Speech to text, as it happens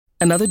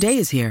Another day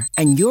is here,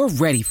 and you're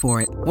ready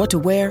for it. What to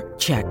wear?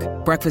 Check.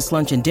 Breakfast,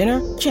 lunch, and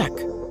dinner? Check.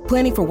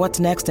 Planning for what's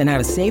next and how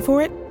to save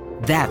for it?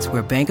 That's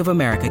where Bank of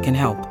America can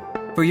help.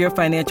 For your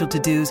financial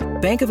to-dos,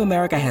 Bank of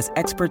America has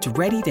experts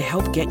ready to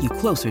help get you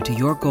closer to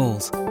your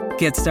goals.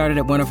 Get started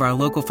at one of our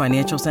local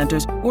financial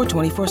centers or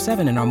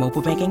 24/7 in our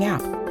mobile banking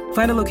app.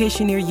 Find a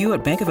location near you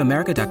at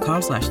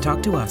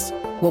bankofamerica.com/talktous.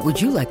 What would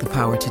you like the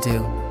power to do?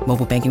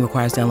 Mobile banking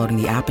requires downloading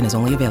the app and is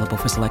only available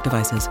for select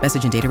devices.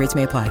 Message and data rates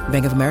may apply.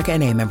 Bank of America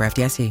N.A., member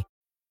FDIC.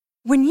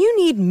 When you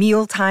need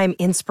mealtime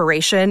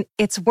inspiration,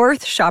 it's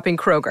worth shopping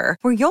Kroger,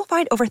 where you'll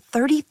find over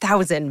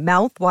 30,000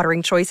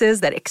 mouth-watering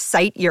choices that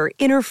excite your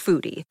inner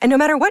foodie. And no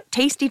matter what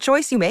tasty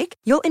choice you make,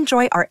 you'll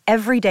enjoy our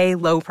everyday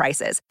low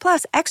prices,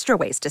 plus extra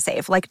ways to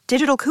save, like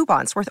digital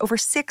coupons worth over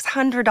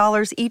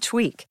 $600 each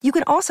week. You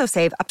can also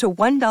save up to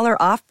 $1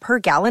 off per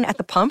gallon at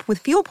the pump with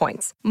fuel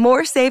points.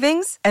 More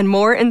savings and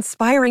more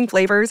inspiring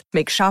flavors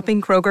make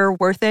shopping Kroger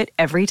worth it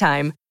every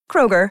time.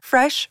 Kroger,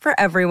 fresh for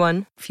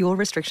everyone. Fuel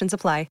restrictions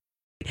apply.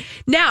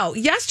 Now,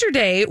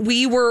 yesterday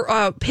we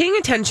were paying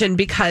attention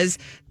because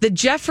the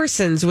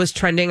Jeffersons was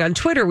trending on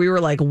Twitter. We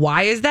were like,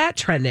 why is that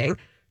trending?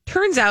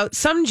 Turns out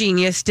some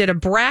genius did a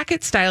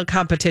bracket style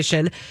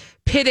competition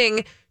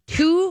pitting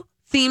two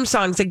theme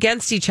songs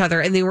against each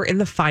other, and they were in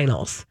the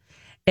finals.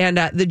 And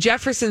the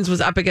Jeffersons was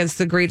up against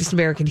The Greatest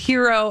American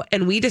Hero,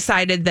 and we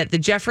decided that the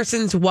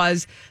Jeffersons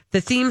was the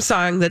theme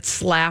song that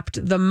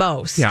slapped the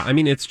most. Yeah, I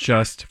mean, it's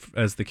just,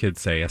 as the kids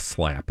say, a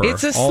slapper.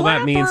 It's a All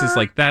that slapper. means is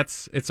like,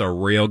 it's a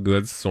real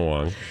good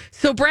song.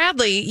 So,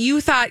 Bradley,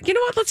 you thought, you know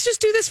what, let's just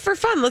do this for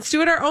fun. Let's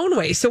do it our own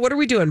way. So what are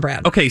we doing,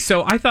 Brad? Okay,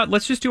 so I thought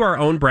let's just do our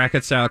own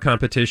bracket style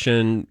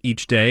competition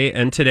each day.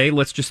 And today,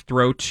 let's just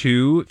throw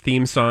two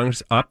theme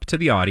songs up to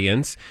the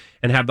audience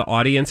and have the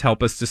audience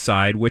help us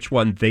decide which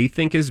one they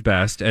think is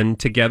best. And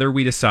together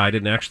we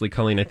decided, and actually,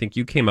 Colleen, I think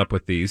you came up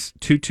with these,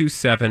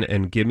 227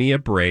 and Gimme a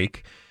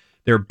Break.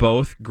 They're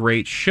both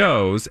great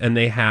shows, and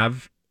they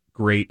have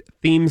great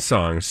theme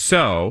songs.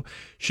 So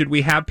should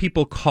we have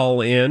people call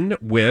in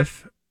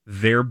with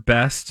their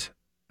best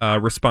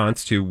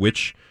response to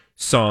which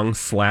song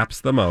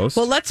slaps the most?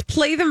 Well, let's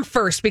play them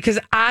first, because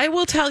I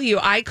will tell you,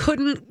 I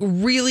couldn't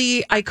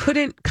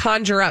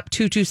conjure up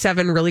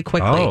 227 really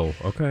quickly. Oh,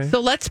 okay. So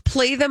let's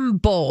play them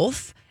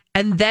both,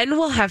 and then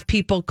we'll have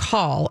people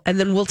call, and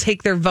then we'll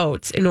take their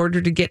votes in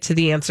order to get to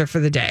the answer for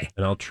the day.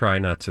 And I'll try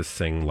not to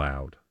sing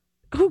loud.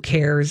 Who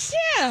cares?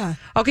 Yeah.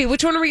 Okay,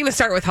 which one are we going to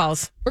start with,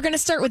 Halls? We're going to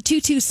start with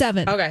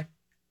 227.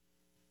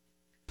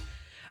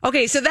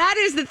 Okay, so that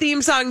is the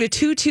theme song to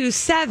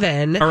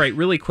 227. All right,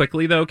 really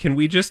quickly, though, can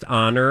we just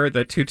honor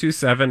that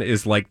 227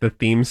 is like the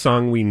theme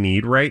song we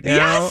need right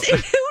now? Yes, and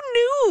who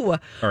knew?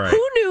 All right.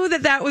 Who knew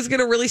that was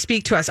going to really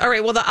speak to us? All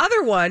right, well, the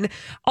other one,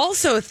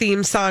 also a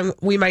theme song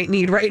we might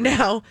need right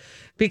now,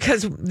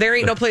 because there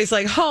ain't no place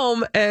like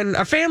home, and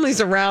our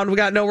family's around. We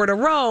got nowhere to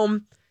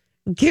roam.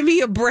 Give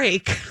Me a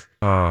Break.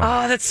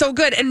 Oh, that's so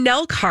good. And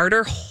Nell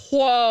Carter,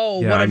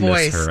 whoa, Yeah, what a I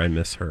voice. I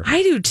miss her.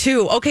 I do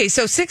too. Okay,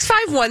 so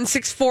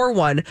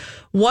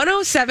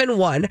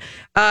 651-641-1071.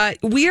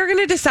 We are going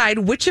to decide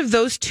which of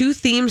those two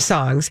theme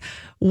songs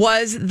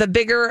was the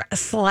bigger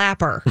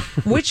slapper.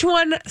 Which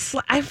one?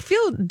 I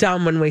feel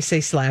dumb when we say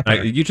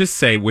slapper. You just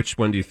say, which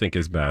one do you think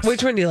is best?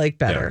 Which one do you like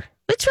better? Yeah.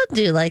 Which one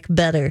do you like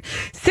better?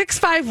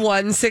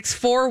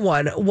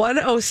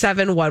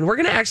 651-641-1071. We're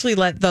going to actually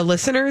let the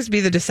listeners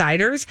be the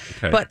deciders,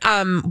 Okay.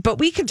 but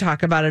we can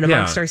talk about it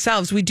amongst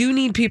ourselves. We do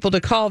need people to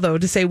call, though,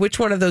 to say which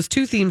one of those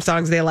two theme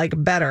songs they like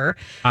better.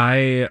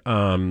 I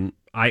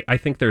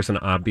think there's an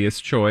obvious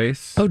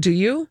choice. Oh, do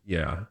you?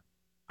 Yeah.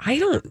 I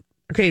don't.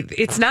 Okay,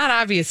 it's not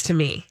obvious to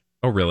me.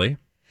 Oh, really?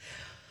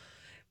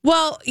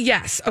 Well,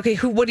 yes. Okay,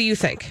 what do you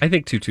think? I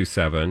think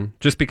 227.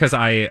 Just because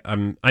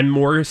I'm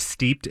more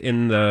steeped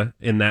in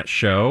that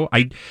show.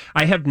 I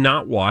have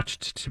not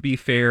watched, to be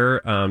fair,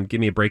 Give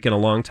Me a Break in a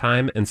long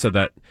time, and so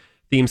that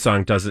theme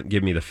song doesn't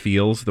give me the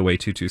feels the way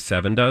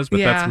 227 does. But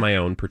that's my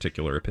own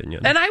particular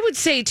opinion. And I would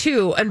say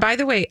too. And by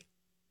the way,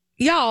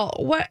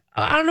 y'all, what?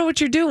 I don't know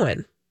what you're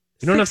doing.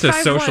 You don't have to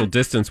social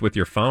distance with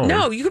your phone.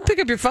 No, you can pick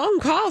up your phone,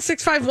 call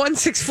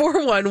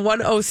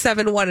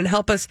 651-641-1071 and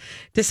help us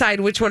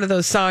decide which one of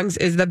those songs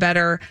is the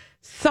better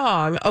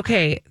song.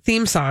 Okay,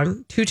 theme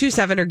song,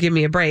 227 or Give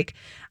Me a Break.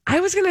 I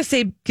was going to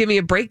say Give Me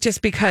a Break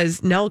just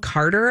because Nell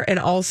Carter, and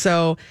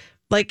also,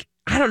 like,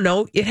 I don't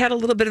know, it had a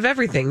little bit of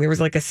everything. There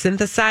was like a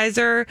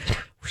synthesizer.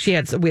 We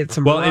had some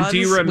runs. And do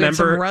you remember, we had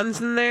some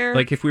runs in there?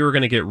 Like, if we were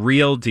going to get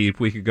real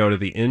deep, we could go to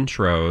the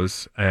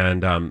intros.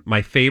 And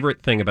my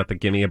favorite thing about the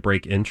Gimme a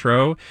Break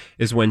intro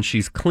is when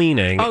she's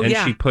cleaning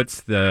she puts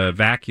the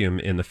vacuum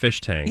in the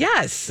fish tank.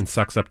 Yes. And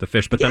sucks up the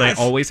fish. But then I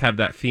always have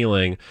that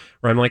feeling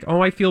where I'm like,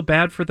 oh, I feel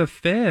bad for the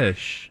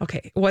fish.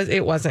 Okay,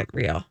 it wasn't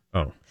real.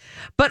 Oh.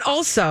 But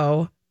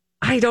also,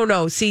 I don't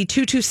know. See,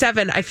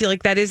 227, I feel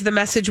like that is the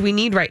message we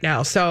need right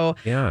now. So,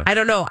 I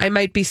don't know. I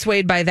might be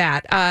swayed by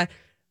that.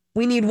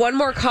 We need one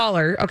more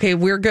caller. Okay,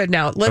 we're good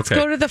now. Let's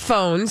go to the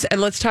phones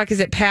and let's talk. Is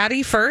it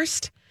Patty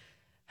first?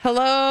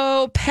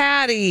 Hello,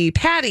 Patty.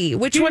 Patty,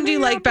 which one do you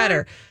like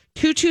better?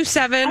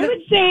 227 I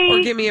would say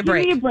or Give Me a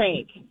Break? Give Me a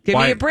Break. Give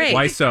me a break.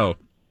 Why so?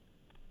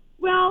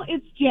 Well,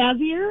 it's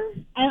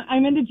jazzier.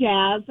 I'm into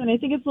jazz, and I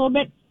think it's a little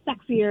bit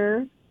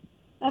sexier.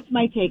 That's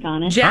my take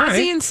on it. Jazzy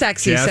right. and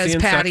sexy, Jazzy says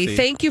and Patty. sexy.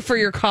 Thank you for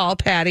your call,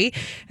 Patty.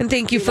 And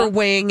thank you for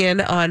weighing in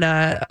on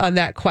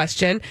that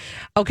question.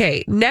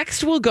 Okay,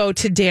 next we'll go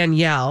to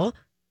Danielle.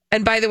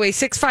 And by the way,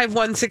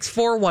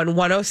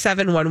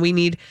 651-641-1071. We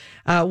need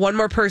one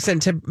more person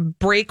to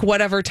break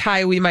whatever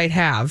tie we might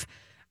have.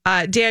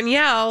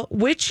 Danielle,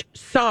 which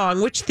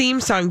theme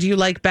song do you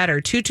like better?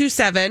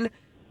 227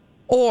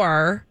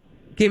 or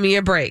Give Me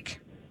a Break?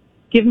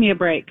 Give Me a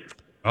Break.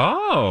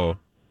 Oh.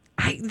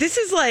 This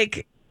is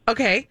like,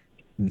 okay,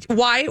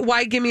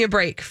 why Give Me a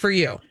Break for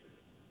you?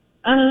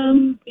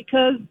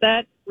 Because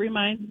that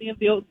reminds me of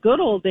the good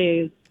old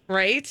days.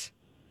 Right?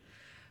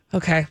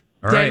 Okay.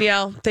 All right.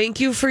 Danielle, thank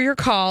you for your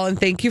call and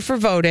thank you for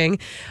voting.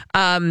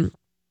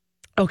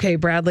 Okay,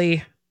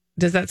 Bradley,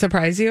 does that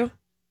surprise you?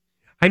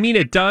 I mean,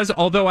 it does,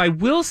 although I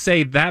will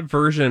say that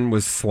version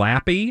was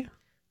slappy.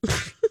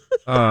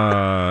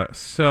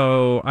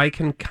 So I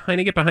can kind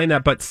of get behind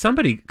that. But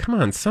somebody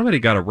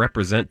got to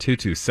represent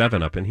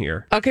 227 up in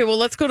here. Okay, well,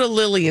 let's go to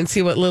Lily and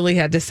see what Lily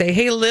had to say.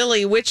 Hey,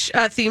 Lily, which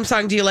theme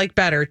song do you like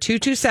better,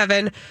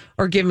 227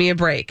 or Give Me a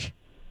Break?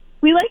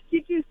 We like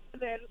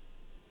 227.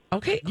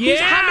 Okay.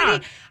 Yeah.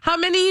 How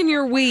many in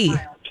your Wii?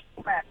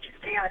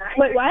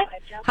 Wait, what?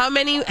 How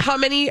many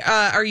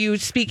are you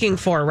speaking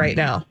for right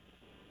now?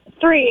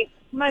 3.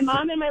 My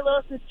mom and my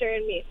little sister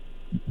and me.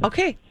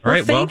 Okay. All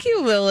right, Thank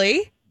you,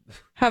 Lily.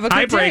 Have a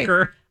good day.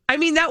 Tiebreaker. I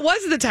mean, that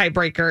was the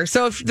tiebreaker.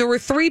 So if there were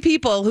 3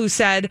 people who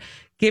said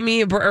 "Give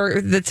me a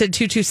or that said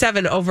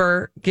 227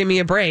 over Give Me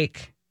a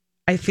Break,"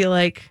 I feel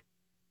like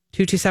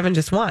 227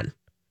 just won.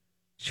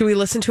 Should we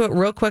listen to it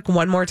real quick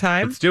one more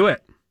time? Let's do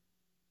it.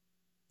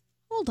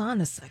 Hold on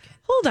a second.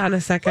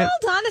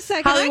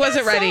 Holly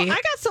wasn't ready. I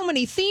got so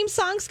many theme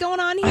songs going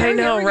on here. I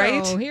know, Here we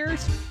right? go.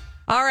 Here's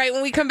All right,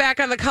 when we come back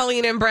on the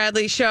Colleen and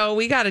Bradley show,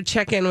 we got to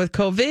check in with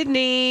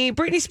Covidney.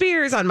 Britney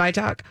Spears on My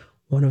Talk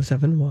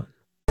 107.1.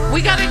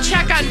 We got to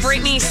check on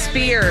Britney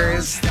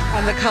Spears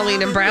on the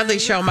Colleen and Bradley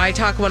show, My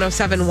Talk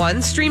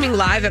 107.1, streaming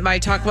live at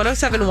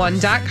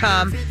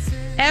mytalk1071.com.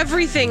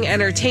 Everything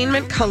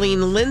Entertainment,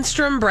 Colleen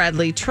Lindstrom,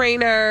 Bradley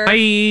Trainer. Hi.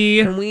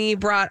 And we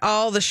brought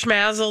all the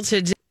schmazzle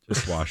to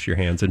Just wash your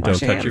hands and Wash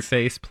don't your touch hands. your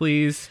face,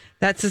 please.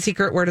 That's the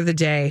secret word of the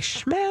day,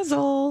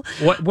 schmazzle.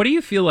 What do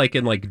you feel like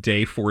in like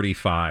day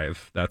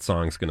 45 that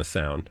song's going to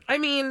sound? I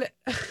mean,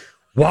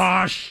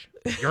 Wash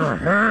your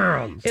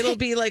hands. it'll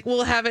be like,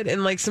 we'll have it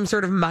in like some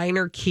sort of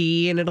minor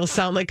key and it'll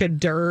sound like a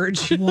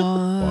dirge.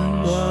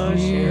 Wash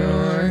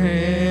your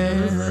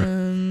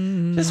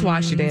hands. Just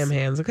wash your damn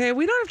hands, okay?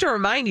 We don't have to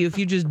remind you if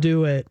you just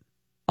do it.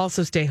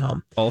 Also, stay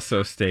home.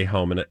 Also, stay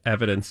home, and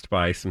evidenced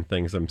by some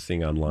things I'm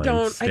seeing online.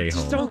 Stay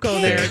home. Don't go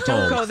there. Stay Don't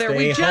home. go there. Stay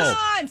We home.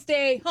 just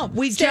stay home.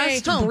 we Stay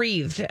just home.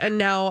 breathed, and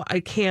now I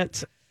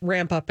can't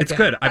ramp up. It's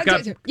again. good.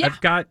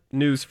 I've got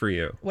news for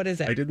you. What is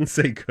it? I didn't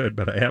say good,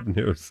 but I have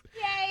news.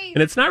 Yay.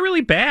 And it's not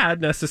really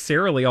bad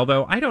necessarily,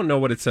 although I don't know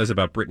what it says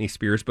about Britney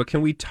Spears, but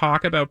can we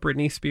talk about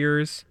Britney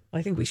Spears?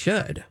 I think we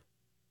should.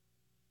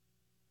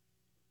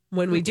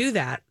 When we do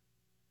that,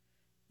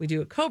 we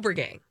do a Cobra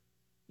Gang.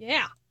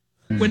 Yeah.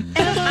 I'm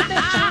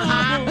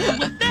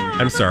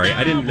sorry.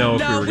 I didn't know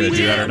if we were going to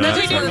do that or not.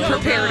 We weren't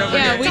prepared over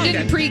Yeah, here. we It's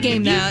didn't okay.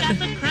 pregame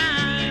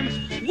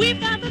that.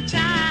 We've got the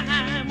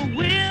time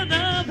with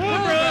the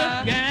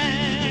Cobra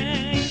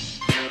Gang.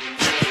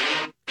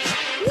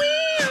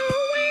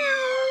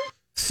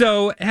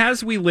 So,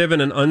 as we live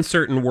in an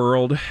uncertain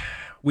world,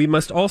 we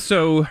must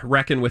also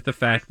reckon with the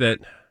fact that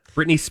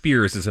Britney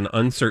Spears is an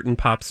uncertain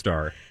pop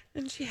star.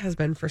 And she has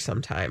been for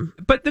some time.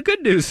 But the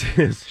good news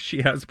is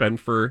she has been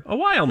for a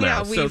while now.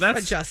 Yeah, So we've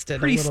that's adjusted a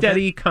pretty little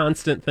steady,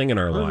 constant thing in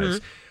our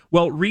lives.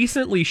 Well,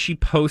 recently she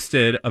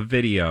posted a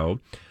video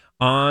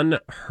on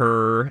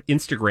her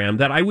Instagram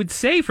that I would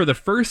say for the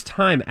first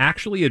time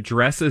actually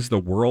addresses the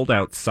world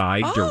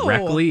outside Oh.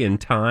 directly in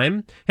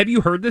time. Have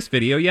you heard this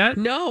video yet?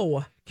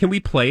 No. Can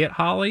we play it,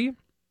 Holly?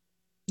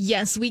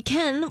 Yes, we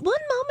can. 1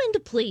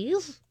 moment,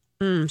 please.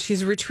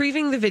 She's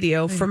retrieving the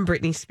video from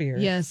Britney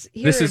Spears. Yes.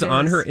 Here This is it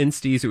on her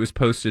Insties. It was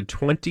posted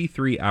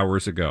 23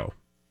 hours ago.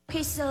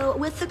 Okay, so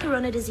with the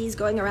corona disease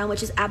going around,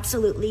 which is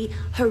absolutely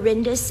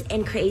horrendous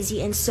and crazy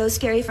and so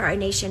scary for our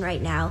nation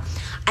right now,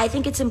 I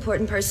think it's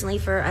important personally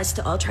for us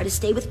to all try to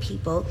stay with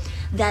people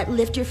that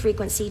lift your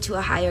frequency to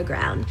a higher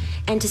ground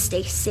and to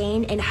stay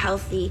sane and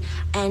healthy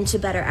and to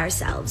better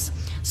ourselves.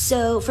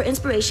 So for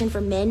inspiration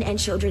for men and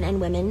children and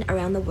women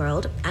around the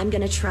world, I'm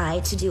going to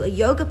try to do a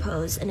yoga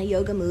pose and a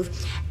yoga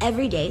move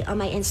every day on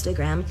my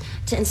Instagram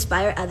to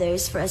inspire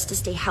others for us to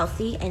stay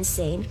healthy and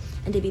sane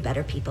and to be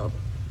better people.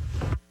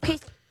 Okay.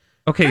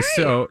 Okay,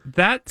 so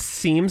that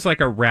seems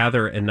like a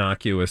rather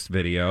innocuous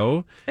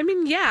video. I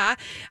mean, yeah,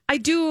 I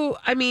do.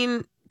 I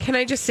mean, can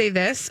I just say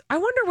this? I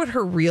wonder what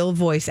her real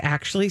voice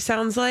actually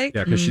sounds like.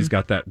 Yeah, because she's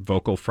got that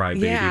vocal fry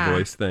baby Yeah.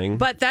 voice thing.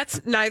 But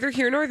that's neither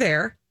here nor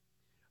there.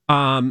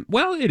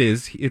 Well, it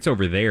is. It's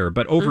over there.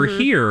 But over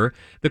here,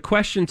 the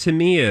question to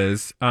me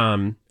is,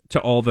 to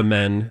all the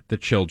men, the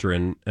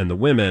children, and the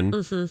women.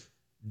 Mm-hmm.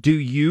 Do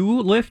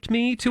you lift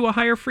me to a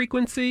higher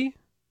frequency?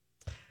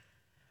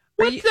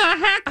 What the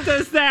heck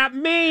does that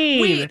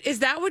mean? Wait, is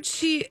that what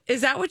she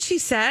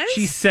says?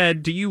 She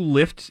said, do you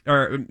lift,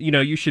 or,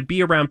 you should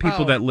be around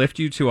people that lift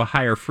you to a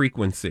higher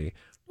frequency.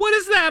 What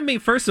does that mean?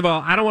 First of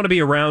all, I don't want to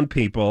be around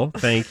people.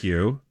 Thank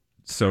you.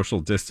 Social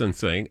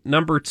distancing.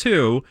 Number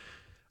two,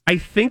 I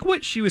think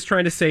what she was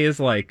trying to say is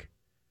like,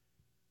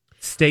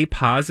 stay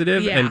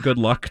positive and good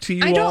luck to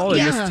you all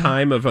in this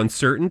time of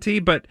uncertainty.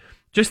 But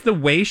just the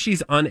way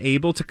she's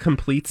unable to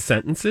complete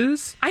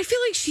sentences. I feel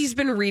like she's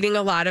been reading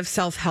a lot of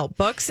self-help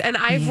books, and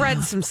I've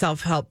read some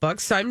self-help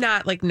books, so I'm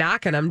not like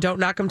knocking them. Don't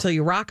knock them till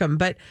you rock them.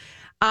 But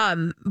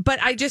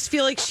I just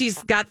feel like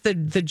she's got the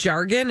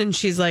jargon, and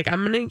she's like,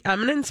 I'm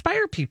gonna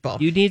inspire people.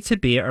 You need to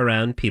be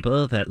around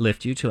people that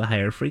lift you to a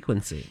higher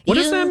frequency. What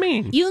does that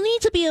mean? You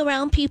need to be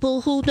around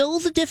people who know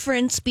the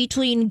difference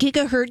between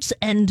gigahertz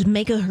and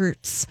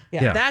megahertz.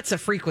 Yeah, that's a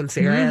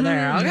frequency right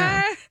there.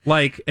 Okay.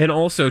 Like, and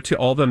also to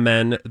all the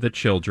men, the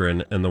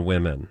children, and the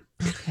women.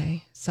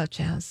 Okay,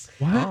 such as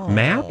what?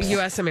 Maps?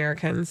 U.S.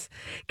 Americans.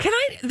 Can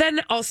I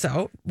then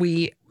also,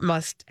 we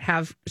must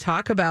have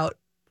talk about,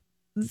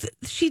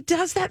 she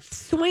does that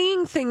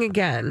swaying thing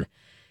again.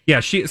 Yeah,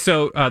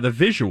 the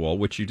visual,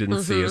 which you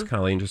didn't see, as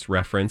Colleen just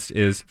referenced,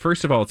 is,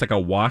 first of all, it's like a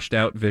washed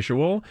out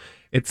visual.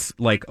 It's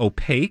like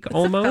opaque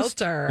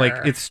almost. A filter. Like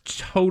it's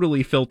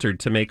totally filtered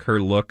to make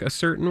her look a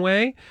certain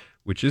way,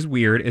 which is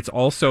weird. It's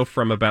also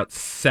from about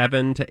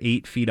 7 to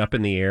 8 feet up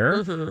in the air,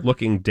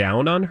 looking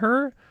down on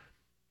her.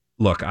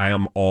 Look, I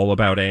am all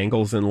about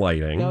angles and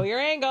lighting. Know your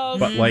angles.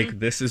 But like,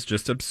 this is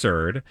just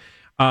absurd.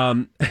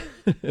 And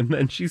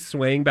then she's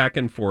swaying back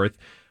and forth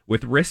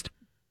with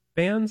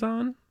wristbands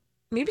on.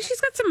 Maybe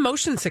she's got some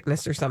motion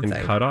sickness or something.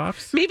 And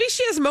cutoffs. Maybe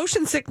she has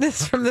motion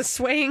sickness from the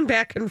swaying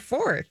back and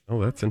forth.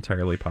 Oh, that's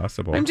entirely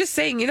possible. I'm just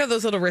saying,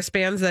 those little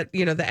wristbands that,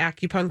 the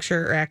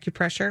acupuncture or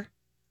acupressure.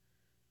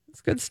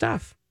 It's good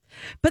stuff.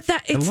 But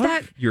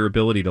your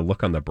ability to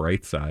look on the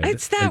bright side.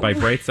 And by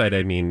bright side,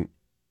 I mean,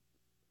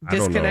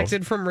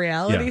 disconnected from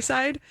reality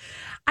side.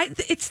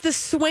 It's the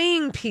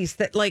swaying piece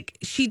that, like,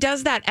 she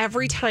does that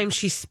every time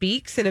she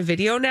speaks in a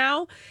video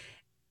now,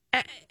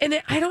 and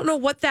I don't know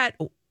what that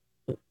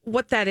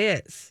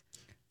is.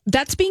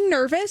 That's being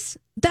nervous.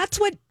 That's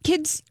what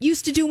kids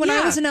used to do when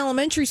I was in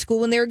elementary school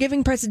when they were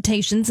giving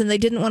presentations and they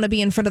didn't want to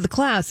be in front of the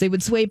class. They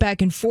would sway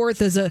back and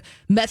forth as a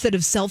method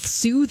of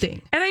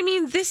self-soothing. And I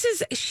mean,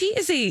 she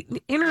is a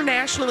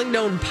internationally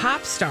known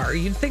pop star.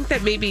 You'd think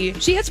that maybe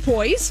she has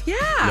poise. Yeah.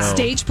 No.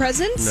 Stage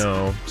presence.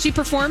 No. She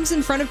performs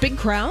in front of big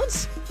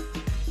crowds.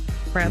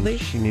 Bradley?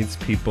 She needs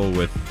people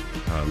with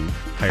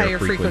higher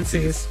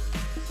frequencies.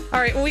 All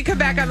right, when we come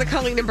back on the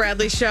Colleen and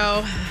Bradley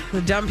show,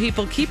 the dumb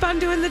people keep on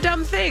doing the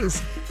dumb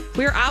things.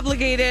 We're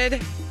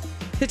obligated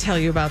to tell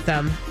you about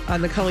them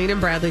on the Colleen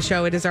and Bradley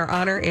show. It is our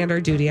honor and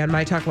our duty on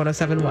My Talk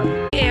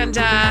 1071. And,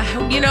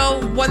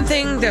 one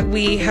thing that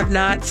we have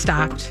not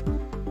stopped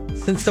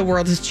since the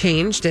world has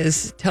changed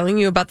is telling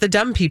you about the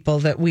dumb people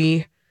that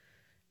we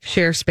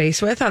share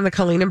space with on the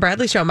Colleen and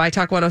Bradley show. My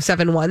Talk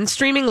 1071,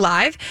 streaming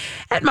live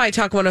at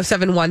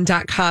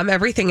mytalk1071.com.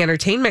 Everything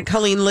Entertainment.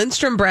 Colleen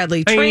Lindstrom,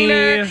 Bradley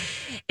Trainer.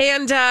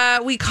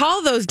 And we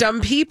call those dumb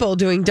people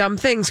doing dumb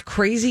things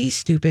crazy,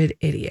 stupid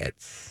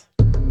idiots.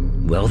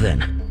 Well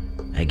then,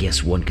 I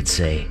guess one could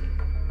say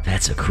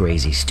that's a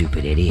crazy,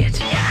 stupid idiot.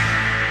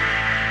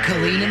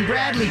 Colleen and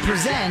Bradley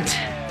present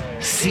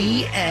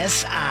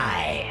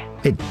CSI.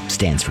 It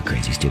stands for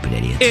Crazy Stupid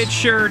Idiots. It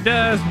sure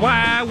does.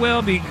 Why?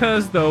 Well,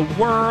 because the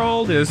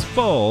world is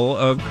full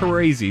of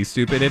crazy,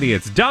 stupid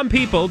idiots. Dumb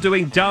people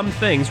doing dumb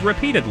things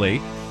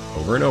repeatedly,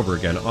 over and over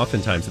again,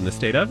 oftentimes in the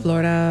state of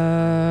Florida.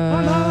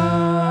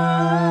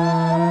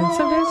 And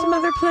sometimes some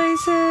other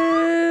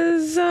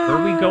places. Where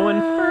are we going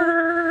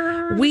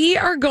first? We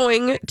are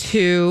going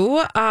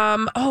to,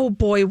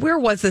 where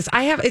was this?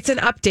 It's an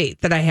update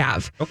that I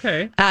have.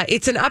 Okay.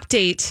 It's an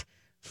update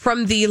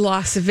from the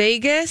Las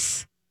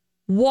Vegas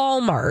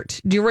Walmart.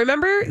 Do you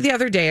remember the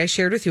other day I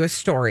shared with you a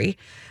story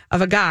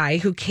of a guy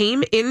who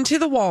came into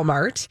the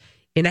Walmart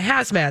in a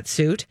hazmat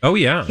suit? Oh,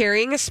 yeah.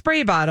 Carrying a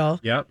spray bottle.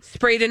 Yep.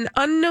 Sprayed an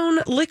unknown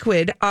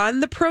liquid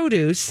on the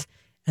produce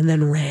and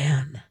then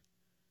ran.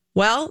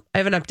 Well, I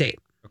have an update.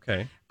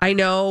 Okay. I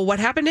know what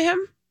happened to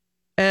him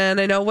and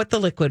I know what the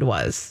liquid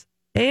was.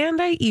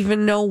 And I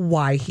even know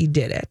why he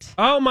did it.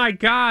 Oh, my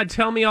God.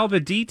 Tell me all the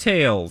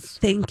details.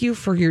 Thank you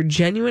for your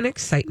genuine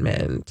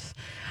excitement.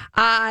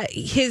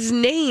 His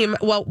name,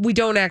 well, we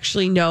don't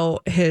actually know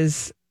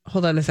his,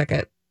 hold on a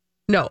second.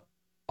 No,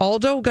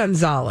 Aldo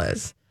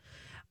Gonzalez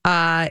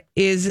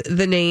is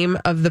the name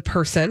of the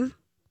person.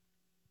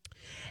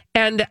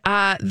 And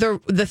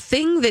the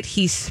thing that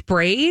he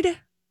sprayed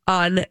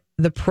on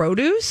the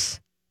produce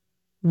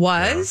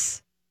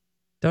was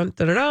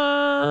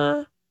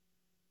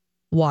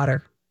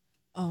water.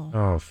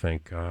 Oh,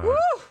 thank God. Woo!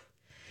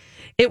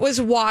 It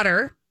was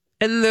water.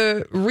 And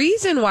the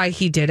reason why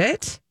he did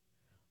it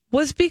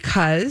was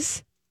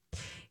because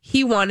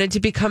he wanted to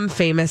become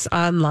famous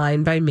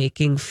online by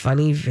making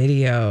funny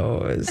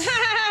videos.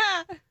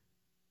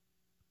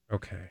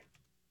 Okay.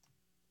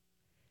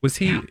 Was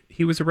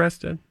he was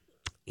arrested?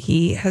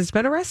 He has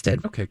been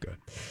arrested. Okay, good.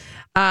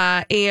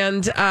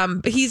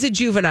 And he's a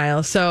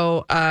juvenile.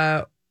 So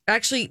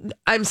actually,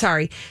 I'm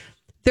sorry.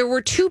 There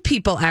were two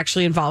people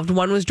actually involved.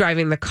 One was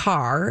driving the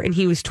car, and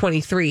he was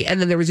 23.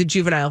 And then there was a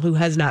juvenile who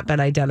has not been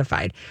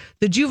identified.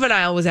 The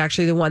juvenile was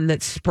actually the one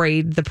that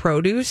sprayed the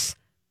produce.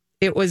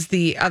 It was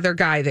the other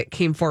guy that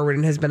came forward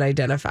and has been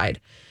identified.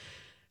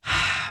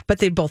 But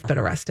they've both been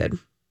arrested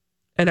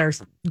and are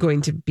going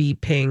to be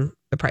paying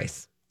the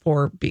price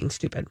for being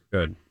stupid.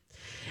 Good.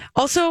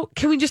 Also,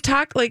 can we just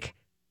talk, like,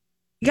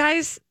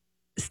 guys,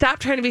 stop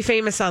trying to be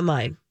famous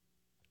online.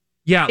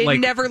 Yeah, it like,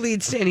 never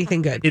leads to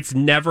anything good. It's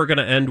never going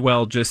to end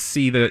well. Just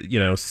see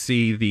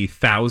the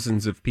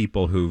thousands of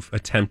people who've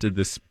attempted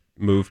this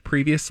move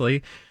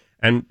previously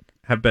and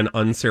have been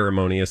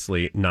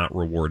unceremoniously not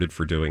rewarded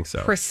for doing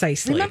so.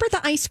 Precisely. Remember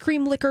the ice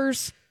cream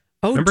lickers?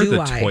 Oh, remember do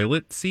the I?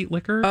 toilet seat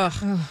liquor?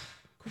 Ugh,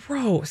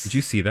 gross. Did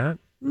you see that?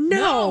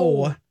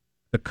 No.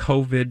 The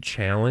COVID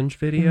challenge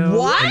video?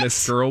 What? And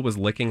this girl was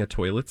licking a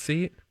toilet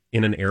seat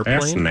in an airplane?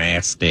 That's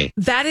nasty.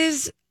 That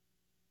is...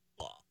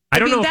 I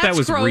don't know if that that's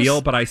was gross.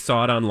 real, but I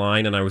saw it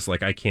online and I was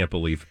like, I can't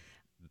believe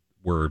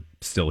we're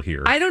still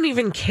here. I don't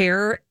even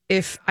care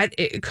if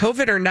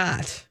COVID or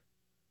not.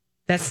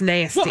 That's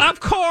nasty. Well, of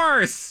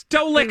course.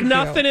 Don't lick Thank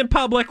nothing you. in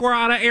public. We're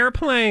on an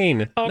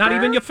airplane. Not Okay.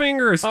 even your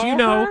fingers. Do you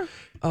know?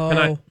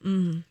 Oh.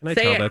 Can I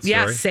Say tell it. that story?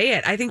 Yeah, say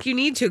it. I think you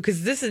need to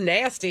because this is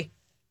nasty.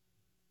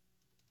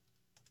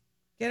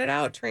 Get it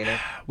out, Trina.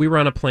 We were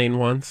on a plane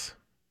once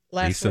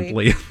Last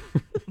recently. week.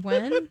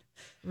 When?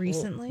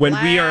 Recently? When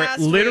we are Last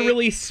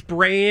literally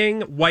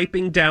spraying,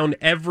 wiping down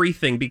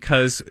everything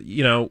because,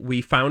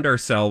 we found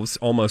ourselves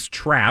almost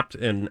trapped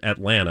in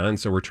Atlanta. And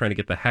so we're trying to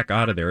get the heck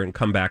out of there and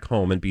come back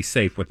home and be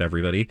safe with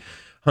everybody,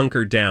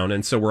 hunkered down.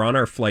 And so we're on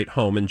our flight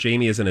home and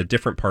Jamie is in a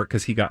different part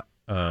because he got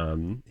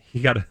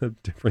a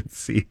different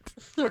seat.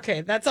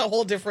 Okay, that's a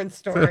whole different It's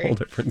story. a whole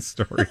different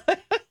story,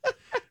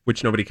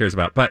 which nobody cares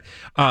about. But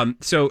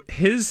so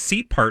his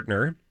seat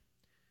partner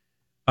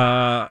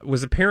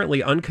was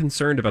apparently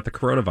unconcerned about the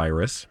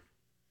coronavirus.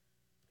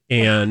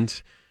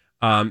 And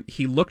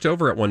he looked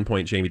over at one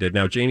point, Jamie did.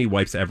 Now, Jamie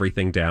wipes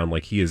everything down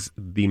like he is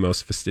the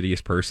most fastidious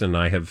person.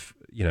 I have,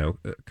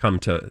 come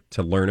to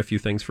learn a few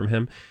things from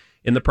him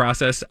in the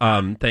process,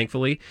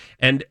 thankfully.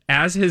 And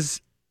as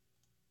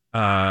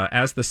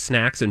the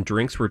snacks and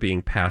drinks were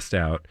being passed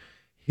out,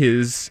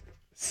 his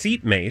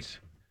seatmate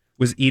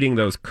was eating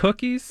those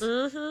cookies,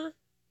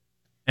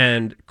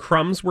 and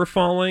crumbs were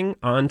falling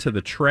onto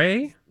the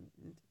tray.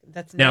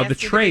 That's Now, the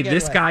nasty to tray, begin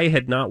this with. guy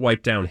had not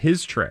wiped down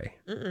his tray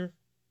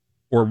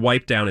or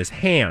wiped down his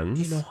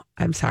hands.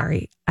 I'm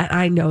sorry.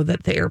 I know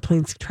that the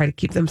airplanes try to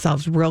keep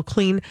themselves real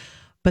clean,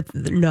 but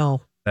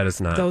no. That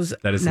is not Those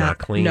not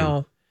clean.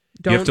 No.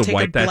 You have Don't to take a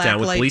wipe that black down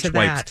with light bleach to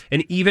wipes. that.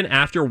 And even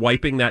after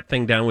wiping that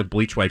thing down with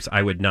bleach wipes,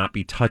 I would not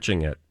be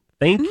touching it.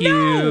 Thank you.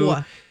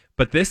 No.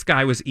 But this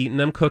guy was eating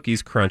them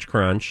cookies, crunch,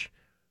 crunch.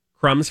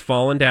 Crumbs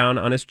falling down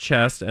on his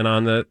chest and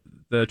on the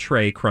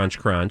tray, crunch,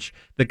 crunch.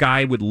 The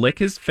guy would lick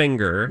his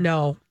finger.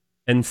 No.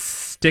 And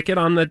stick it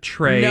on the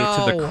tray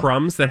to the No.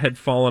 crumbs that had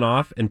fallen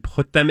off and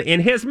put them in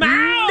his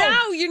mouth.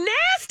 No, you're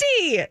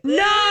nasty.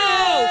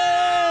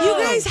 No.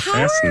 You guys,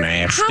 how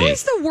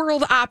is the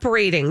world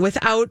operating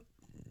without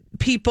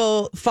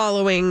people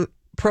following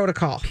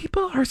protocol?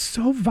 People are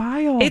so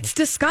vile. It's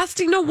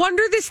disgusting. No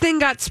wonder this thing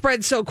got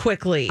spread so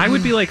quickly. I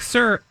would be like,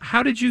 sir,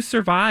 how did you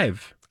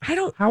survive?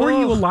 How are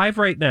you alive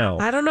right now?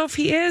 I don't know if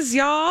he is,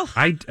 y'all.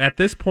 At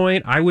this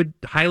point, I would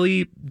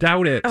highly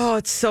doubt it. Oh,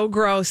 it's so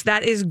gross.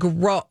 That is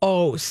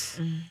gross.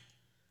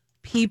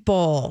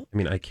 People. I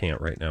mean, I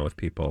can't right now with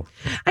people.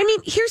 I mean,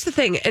 here's the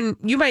thing, and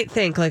you might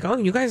think like, oh,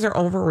 you guys are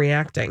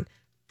overreacting.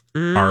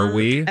 Are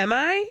we? Am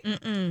I?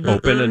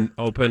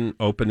 Open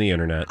the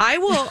internet. I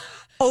will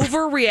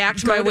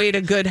overreact my way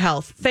to good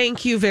health.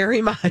 Thank you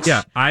very much.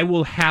 Yeah, I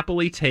will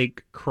happily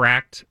take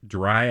cracked,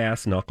 dry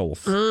ass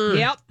knuckles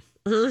Yep.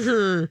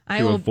 to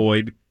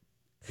avoid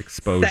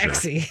exposure.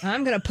 Sexy.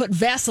 I'm going to put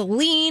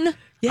Vaseline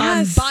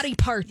Yes. on body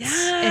parts.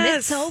 And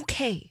it's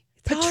okay.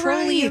 It's all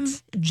Petroleum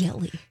right.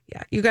 jelly.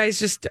 Yeah, you guys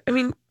just,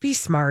 be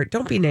smart.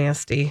 Don't be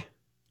nasty.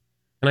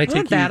 Can I I take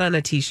want that you on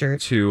a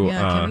t-shirt. to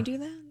Can we do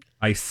that?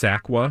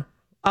 Issaquah,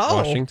 Oh,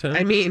 Washington?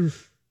 I mean,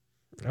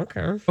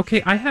 okay.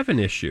 Okay, I have an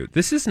issue.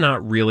 This is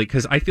not really,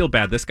 because I feel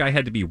bad. This guy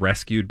had to be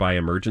rescued by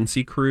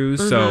emergency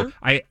crews. So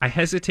I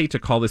hesitate to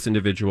call this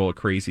individual a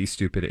crazy,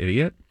 stupid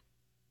idiot.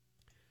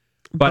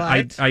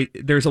 But I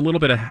there's a little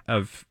bit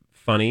of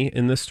funny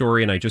in this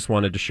story, and I just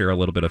wanted to share a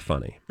little bit of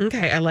funny.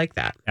 Okay, I like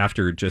that.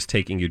 After just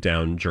taking you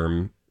down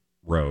Germ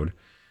Road.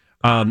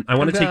 I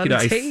want to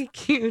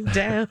take you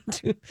down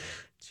to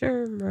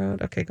Germ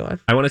Road. Okay, go on.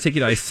 I want to take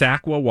you to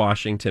Issaquah,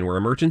 Washington, where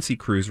emergency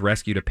crews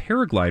rescued a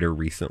paraglider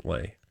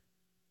recently.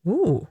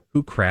 Ooh.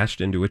 Who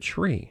crashed into a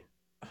tree.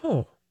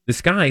 Oh.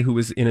 This guy who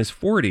was in his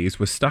 40s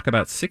was stuck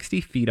about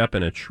 60 feet up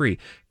in a tree.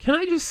 Can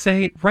I just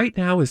say, right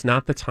now is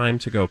not the time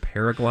to go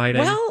paragliding?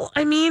 Well,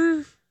 I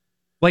mean,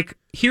 Like,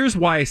 here's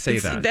why I say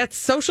that. That's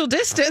social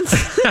distance.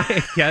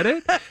 I get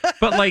it.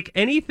 But like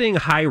anything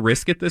high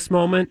risk at this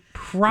moment,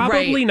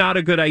 probably not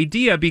a good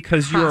idea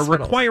because you're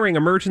requiring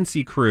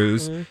emergency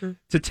crews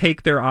to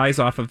take their eyes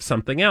off of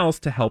something else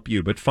to help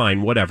you. But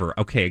fine, whatever.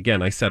 Okay,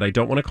 again, I said I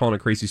don't want to call him a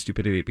crazy,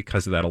 stupid idiot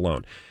because of that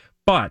alone.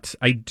 But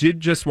I did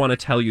just want to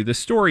tell you this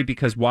story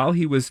because while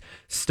he was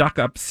stuck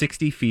up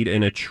 60 feet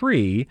in a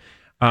tree,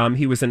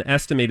 he was an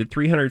estimated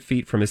 300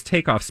 feet from his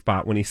takeoff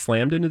spot when he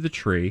slammed into the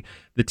tree.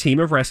 The team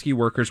of rescue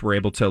workers were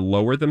able to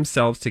lower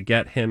themselves to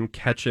get him,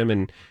 catch him,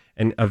 and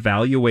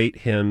evaluate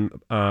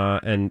him.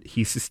 And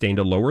he sustained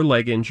a lower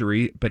leg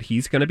injury, but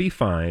he's going to be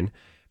fine.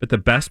 But the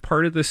best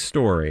part of this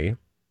story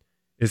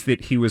is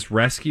that he was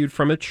rescued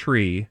from a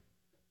tree.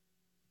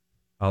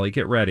 Ollie,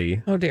 get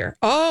ready. Oh, dear.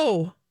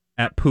 Oh.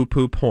 At Poo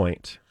Poo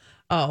Point.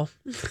 Oh.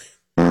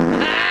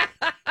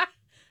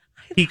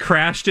 He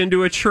crashed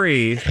into a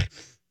tree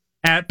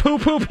at Poo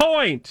Poo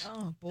Point.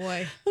 Oh,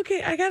 boy.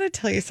 Okay, I got to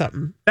tell you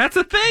something. That's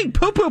a thing,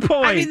 Poo Poo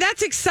Point. I mean,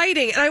 that's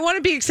exciting, and I want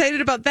to be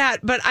excited about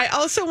that, but I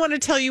also want to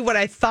tell you what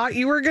I thought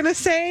you were going to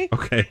say.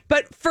 Okay.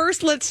 But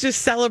first, let's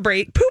just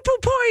celebrate. Poo Poo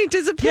Point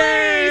is a place.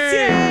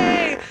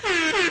 Yay!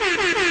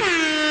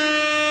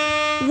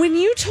 When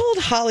you told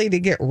Holly to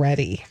get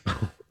ready,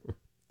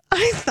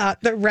 I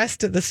thought the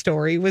rest of the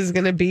story was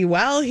going to be,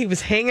 well, he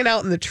was hanging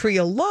out in the tree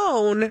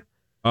alone.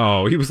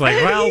 Oh, he was like,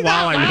 well,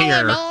 while I'm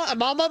here.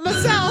 I'm all by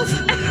myself.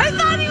 I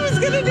thought he was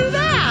going to do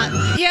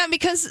that. Yeah,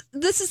 because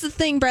this is the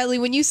thing, Bradley.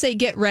 When you say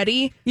get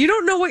ready, you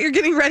don't know what you're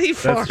getting ready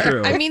for. That's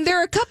true. I mean, there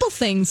are a couple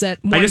things that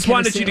I just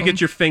wanted you to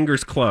get your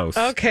fingers close.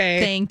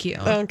 Okay. Thank you.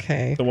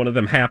 Okay. So one of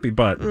them happy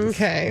buttons.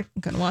 Okay. I'm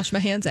going to wash my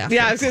hands after.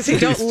 Yeah, I was going to say,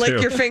 don't lick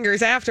too. your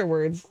fingers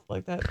afterwards.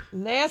 Like that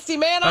nasty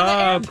man on the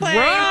airplane.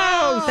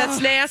 Gross. That's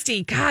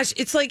nasty. Gosh,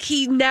 it's like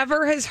he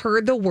never has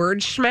heard the word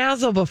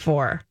schmazzle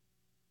before.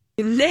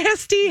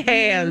 Nasty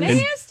hands.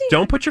 And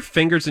don't put your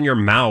fingers in your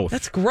mouth.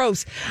 That's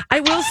gross. I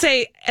will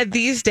say,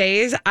 these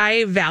days,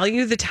 I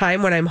value the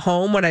time when I'm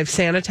home, when I've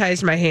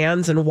sanitized my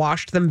hands and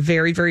washed them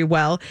very, very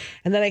well,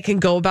 and then I can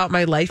go about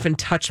my life and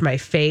touch my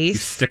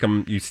face.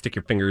 You stick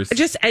your fingers.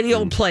 Just any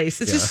old place.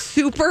 It's just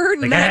super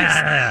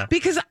nice.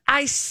 Because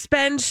I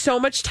spend so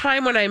much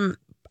time when I'm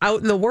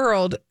out in the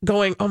world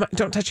going, oh my,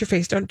 don't touch your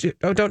face. Don't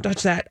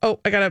touch that. Oh,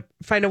 I got to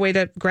find a way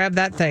to grab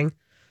that thing.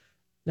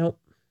 Nope.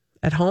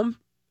 At home,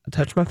 I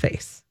touch my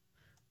face.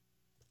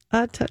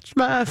 I touch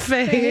my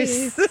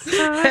face.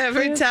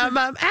 Every time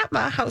I'm at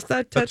my house,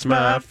 I touch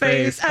my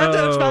face. I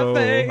touch my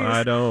face.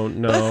 I don't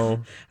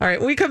know. All right,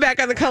 when we come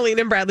back on the Colleen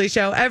and Bradley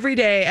Show, every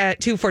day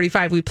at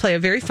 2:45, we play a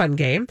very fun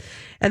game.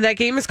 And that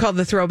game is called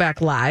the Throwback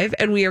Live.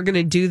 And we are going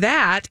to do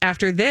that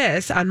after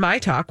this on My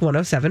Talk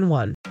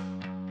 107.1.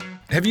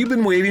 Have you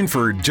been waiting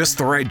for just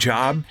the right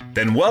job?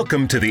 Then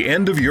welcome to the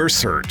end of your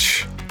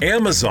search.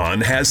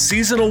 Amazon has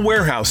seasonal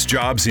warehouse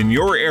jobs in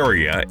your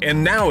area,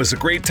 and now is a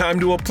great time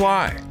to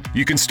apply.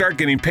 You can start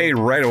getting paid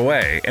right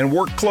away and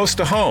work close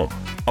to home.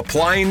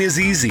 Applying is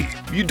easy.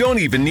 You don't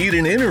even need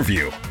an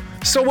interview.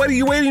 So what are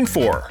you waiting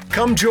for?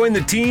 Come join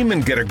the team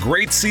and get a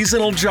great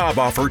seasonal job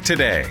offer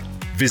today.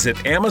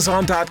 Visit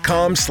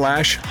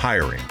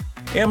Amazon.com/hiring.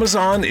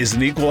 Amazon is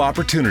an equal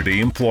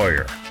opportunity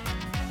employer.